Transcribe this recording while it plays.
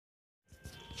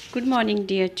Good morning,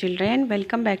 dear children.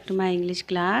 Welcome back to my English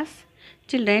class.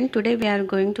 Children, today we are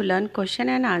going to learn question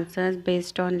and answers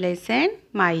based on lesson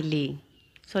Mai Li.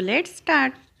 So let's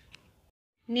start.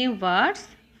 New words.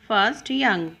 First,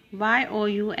 young.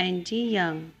 Y-O-U-N-G,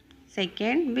 young.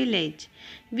 Second, village.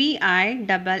 V-I-L-L-A-G-E.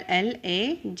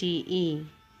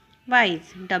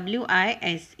 Wise.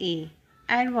 W-I-S-E.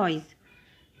 Advice.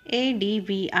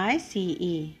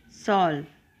 A-D-V-I-C-E. Solve.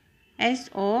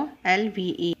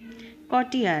 S-O-L-V-E.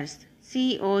 Courtiers.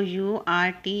 Courtiers.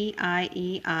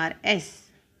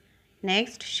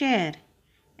 Next, share.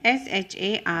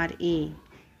 Share.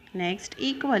 Next,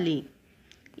 equally.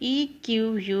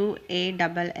 Equally.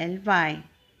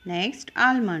 Next,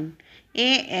 almond.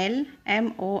 Almond.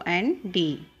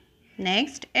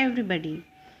 Next, everybody.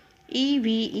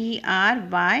 Everybody.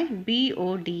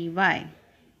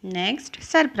 Next,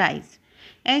 surprise.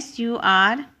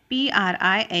 Surprise.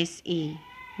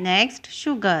 Next,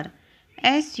 sugar.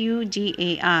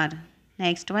 Sugar.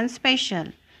 Next one, special.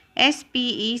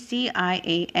 Special.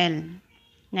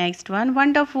 Next one,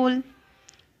 wonderful.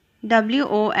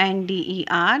 Wonderful.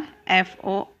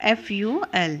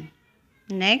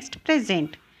 Next,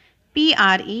 present.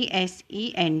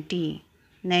 Present.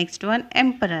 Next one,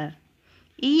 emperor.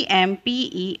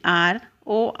 Emperor.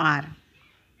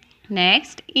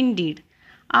 Next, indeed.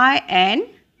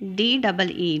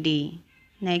 Indeed.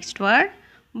 Next word,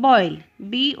 boil.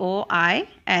 Boil.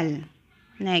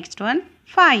 Next one,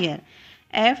 fire.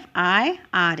 Fire.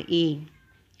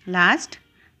 Last,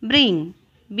 bring.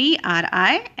 Bring.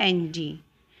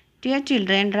 Dear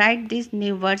children, write these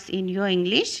new words in your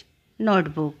English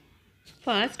notebook.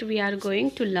 First, we are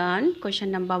going to learn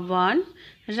question number 1.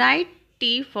 Write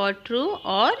T for true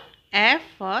or F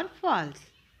for false.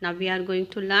 Now we are going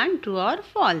to learn true or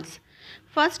false.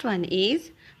 First one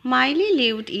is, Mai Li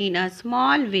lived in a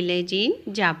small village in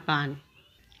Japan.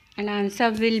 And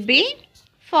answer will be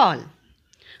false.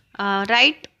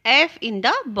 Write F in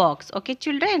the box. Okay,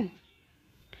 children?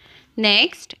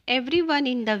 Next, everyone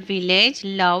in the village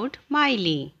loved Mai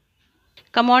Li.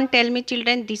 Come on, tell me,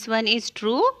 children, this one is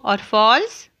true or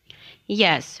false?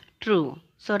 Yes, true.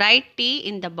 So write T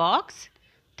in the box.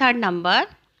 Third number,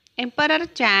 Emperor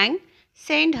Chang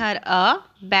sent her a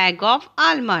bag of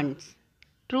almonds.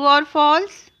 True or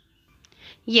false?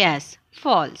 Yes,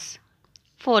 false.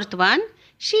 Fourth one,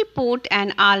 she put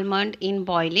an almond in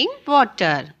boiling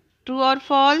water. True or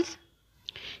false?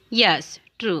 Yes,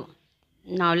 true.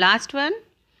 Now last one,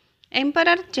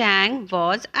 Emperor Chang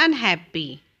was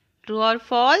unhappy. True or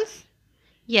false?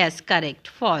 Yes, correct,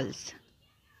 false.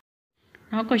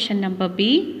 Now question number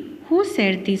B, who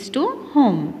said this to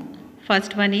whom?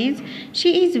 First one is,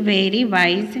 she is very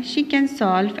wise, she can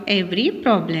solve every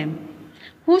problem.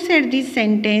 Who said this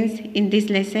sentence in this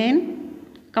lesson?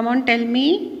 Come on, tell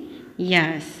me.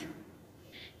 Yes,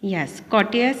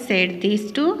 Courtier said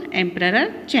this to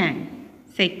Emperor Chang.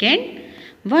 Second,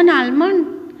 one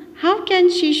almond. How can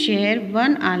she share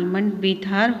one almond with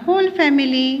her whole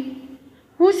family?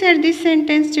 Who said this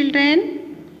sentence,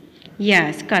 children?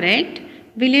 Yes, correct.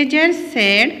 Villagers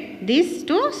said this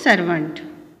to servant.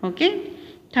 Okay.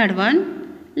 Third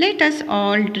one, let us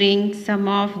all drink some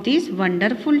of this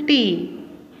wonderful tea.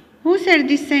 Who said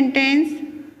this sentence?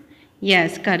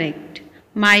 Yes, correct.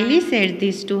 Mai Li said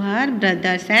this to her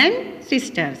brothers and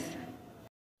sisters.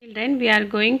 Children, we are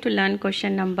going to learn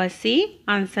question number C.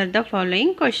 Answer the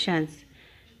following questions.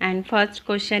 And first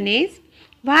question is,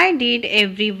 why did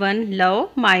everyone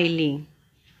love Mai Li?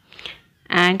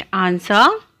 And answer,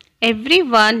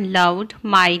 everyone loved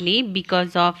Mai Li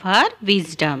because of her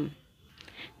wisdom.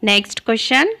 Next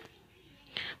question,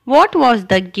 what was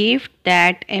the gift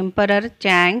that Emperor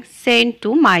Chang sent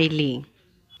to Mai Li?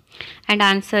 And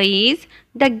answer is,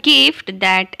 the gift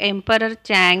that Emperor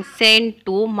Chang sent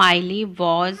to Mai Li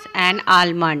was an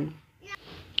almond.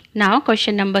 Now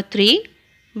question number 3,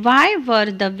 why were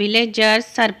the villagers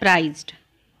surprised?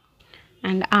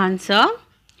 And answer,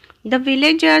 the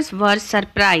villagers were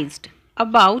surprised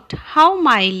about how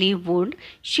Mai Li would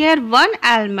share one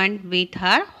almond with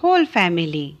her whole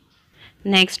family.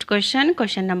 Next question,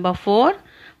 question number 4,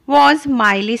 was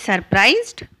Mai Li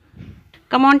surprised?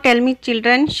 Come on, tell me,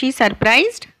 children, she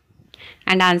surprised?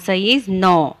 And answer is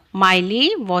no, Mai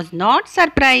Li was not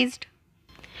surprised.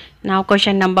 Now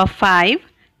question number 5,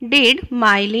 did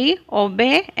Mai Li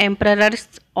obey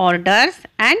Emperor's orders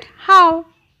and how?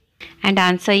 And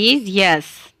answer is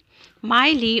yes,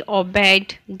 Mai Li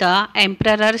obeyed the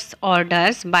Emperor's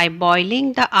orders by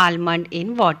boiling the almond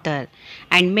in water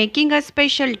and making a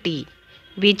special tea,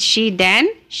 which she then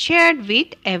shared with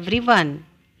everyone.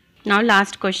 Now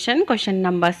last question, question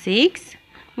number 6.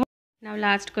 Now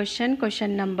last question,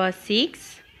 question number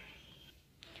 6.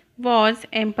 Was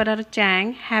Emperor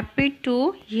Chang happy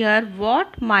to hear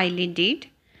what Mai Li did?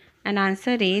 And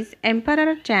answer is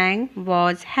Emperor Chang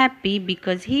was happy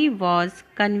because he was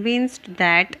convinced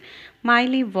that Mai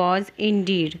Li was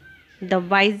indeed the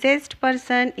wisest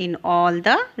person in all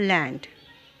the land.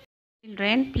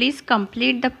 Children, please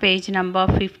complete the page number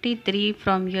 53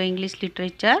 from your English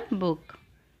literature book.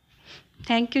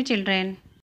 Thank you, children.